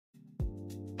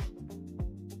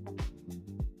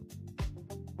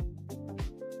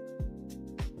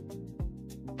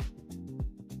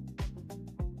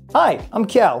Hi, I'm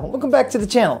Cal. Welcome back to the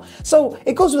channel. So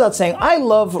it goes without saying, I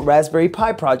love Raspberry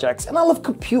Pi projects and I love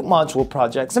compute module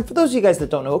projects. And for those of you guys that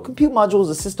don't know, a compute module is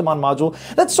a system on module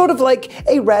that's sort of like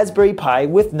a Raspberry Pi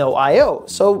with no I/O.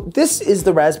 So this is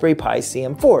the Raspberry Pi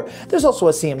CM4. There's also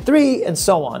a CM3 and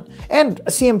so on, and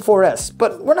a CM4S,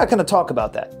 but we're not going to talk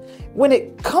about that. When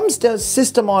it comes to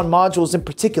system on modules in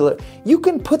particular, you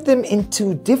can put them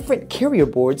into different carrier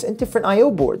boards and different I/O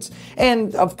boards.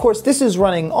 And of course, this is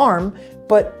running ARM,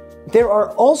 but there are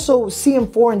also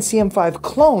CM4 and CM5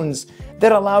 clones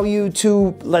that allow you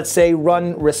to, let's say,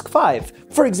 run RISC-V.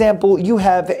 For example, you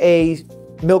have a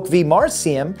Milk-V Mars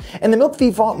CM, and the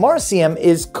Milk-V Mars CM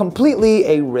is completely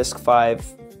a RISC-V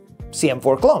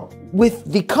CM4 clone. With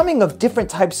the coming of different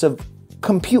types of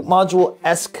compute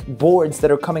module-esque boards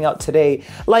that are coming out today,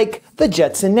 like the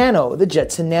Jetson Nano, the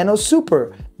Jetson Nano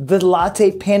Super, the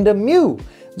Latte Panda Mu,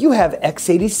 you have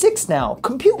x86 now,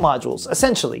 compute modules,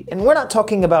 essentially. And we're not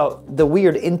talking about the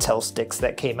weird Intel sticks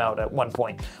that came out at one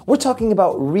point. We're talking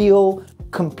about real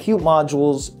compute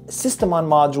modules, system on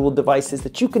module devices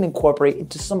that you can incorporate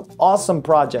into some awesome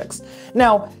projects.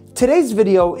 Now, today's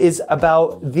video is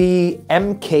about the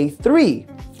MK-III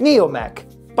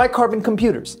NeoMac by Carbon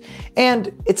Computers.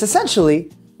 And it's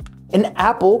essentially an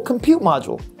Apple compute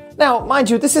module. Now, mind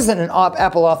you, this isn't an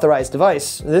Apple authorized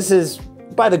device. This is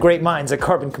by the great minds at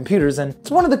Carbon Computers, and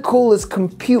it's one of the coolest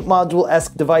compute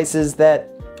module-esque devices that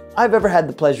I've ever had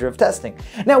the pleasure of testing.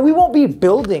 Now, we won't be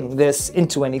building this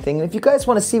into anything, and if you guys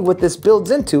want to see what this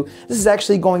builds into, this is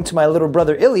actually going to my little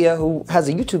brother Ilya, who has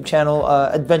a YouTube channel,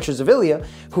 Adventures of Ilya,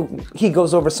 he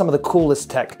goes over some of the coolest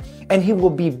tech, and he will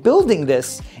be building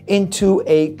this into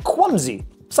a kwumzy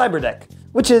cyberdeck,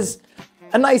 which is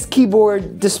a nice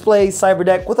keyboard display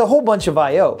cyberdeck with a whole bunch of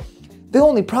I/O. The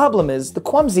only problem is the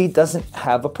kwumzy doesn't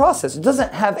have a processor. It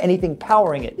doesn't have anything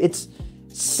powering it. It's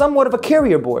somewhat of a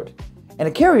carrier board, and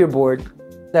a carrier board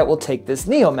that will take this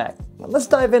NeoMac. Let's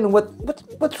dive into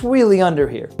what's really under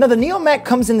here. Now, the NeoMac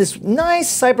comes in this nice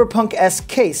cyberpunk-esque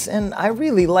case, and I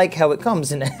really like how it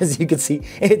comes. And as you can see,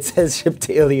 it says shipped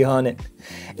to Ilya on it.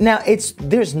 Now,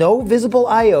 there's no visible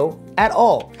I/O at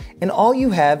all, and all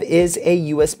you have is a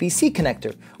USB-C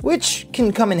connector, which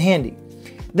can come in handy.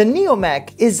 The NeoMac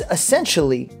is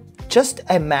essentially just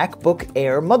a MacBook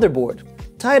Air motherboard,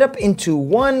 tied up into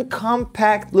one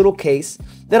compact little case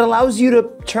that allows you to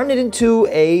turn it into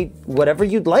whatever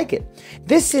you'd like it.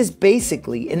 This is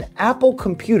basically an Apple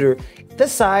computer the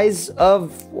size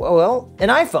of, well, an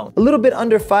iPhone. A little bit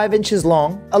under 5 inches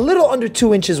long, a little under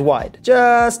 2 inches wide,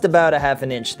 just about a half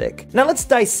an inch thick. Now let's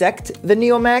dissect the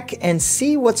NeoMac and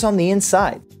see what's on the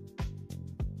inside.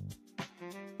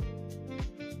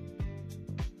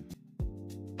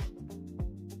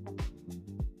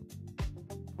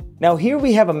 Now here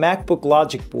we have a MacBook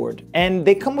Logic board, and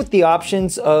they come with the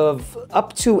options of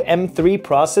up to M3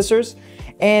 processors,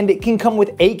 and it can come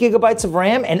with 8 gigabytes of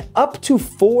RAM and up to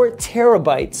 4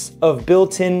 terabytes of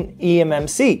built-in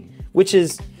eMMC, which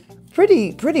is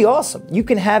pretty awesome. You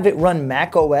can have it run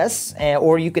macOS,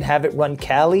 or you can have it run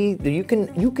Kali. You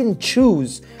can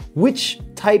choose which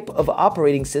type of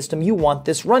operating system you want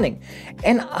this running.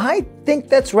 And I think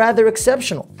that's rather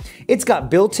exceptional. It's got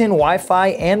built-in Wi-Fi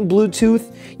and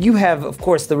Bluetooth. You have, of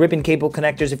course, the ribbon cable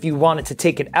connectors if you wanted to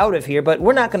take it out of here, but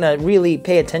we're not gonna really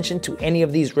pay attention to any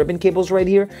of these ribbon cables right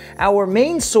here. Our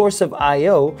main source of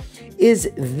I/O is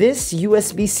this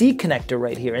USB-C connector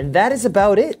right here, and that is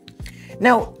about it.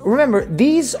 Now, remember,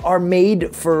 these are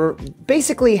made for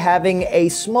basically having a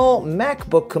small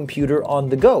MacBook computer on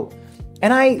the go.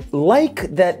 And I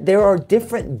like that there are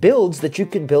different builds that you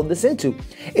can build this into.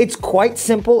 It's quite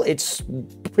simple. It's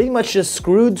pretty much just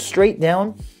screwed straight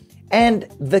down. And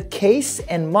the case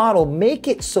and model make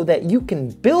it so that you can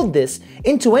build this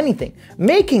into anything,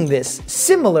 making this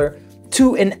similar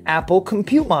to an Apple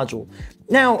compute module.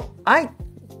 Now, I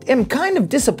am kind of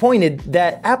disappointed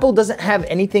that Apple doesn't have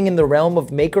anything in the realm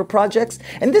of maker projects,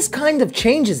 and this kind of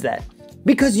changes that,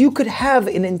 because you could have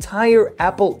an entire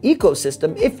Apple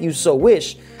ecosystem, if you so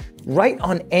wish, right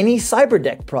on any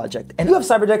cyberdeck project. And you have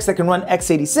cyberdecks that can run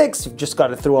x86, you've just got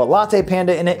to throw a Latte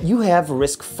Panda in it. You have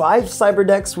RISC-V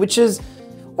cyberdecks, which is,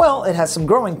 well, it has some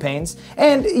growing pains.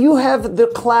 And you have the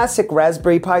classic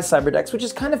Raspberry Pi cyberdecks, which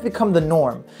has kind of become the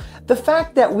norm. The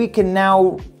fact that we can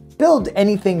now build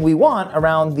anything we want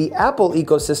around the Apple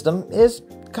ecosystem is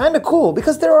kind of cool,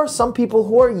 because there are some people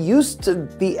who are used to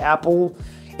the Apple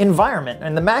environment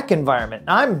and the Mac environment.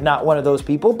 I'm not one of those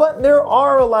people, but there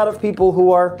are a lot of people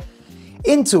who are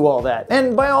into all that.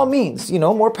 And by all means,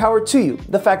 more power to you.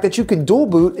 The fact that you can dual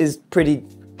boot is pretty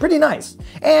nice.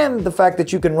 And the fact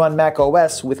that you can run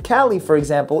macOS with Kali, for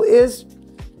example, is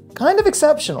kind of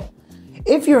exceptional.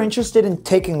 if you're interested in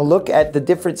taking a look at the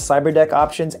different cyberdeck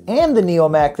options and the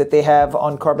NeoMac that they have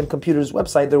on Carbon Computers'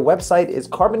 website, their website is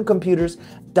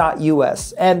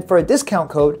carboncomputers.us. And for a discount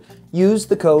code, use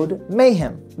the code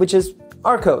MAYHEM, which is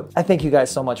our code. I thank you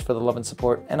guys so much for the love and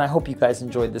support, and I hope you guys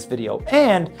enjoyed this video.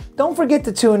 And don't forget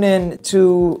to tune in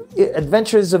to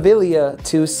Adventures of Ilya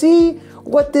to see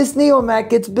what this NeoMac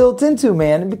gets built into,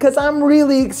 man, because I'm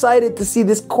really excited to see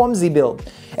this kwumzy build.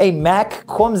 A Mac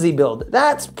kwumzy build.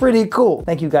 That's pretty cool.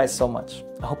 Thank you guys so much.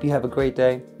 I hope you have a great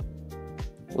day.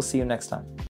 We'll see you next time.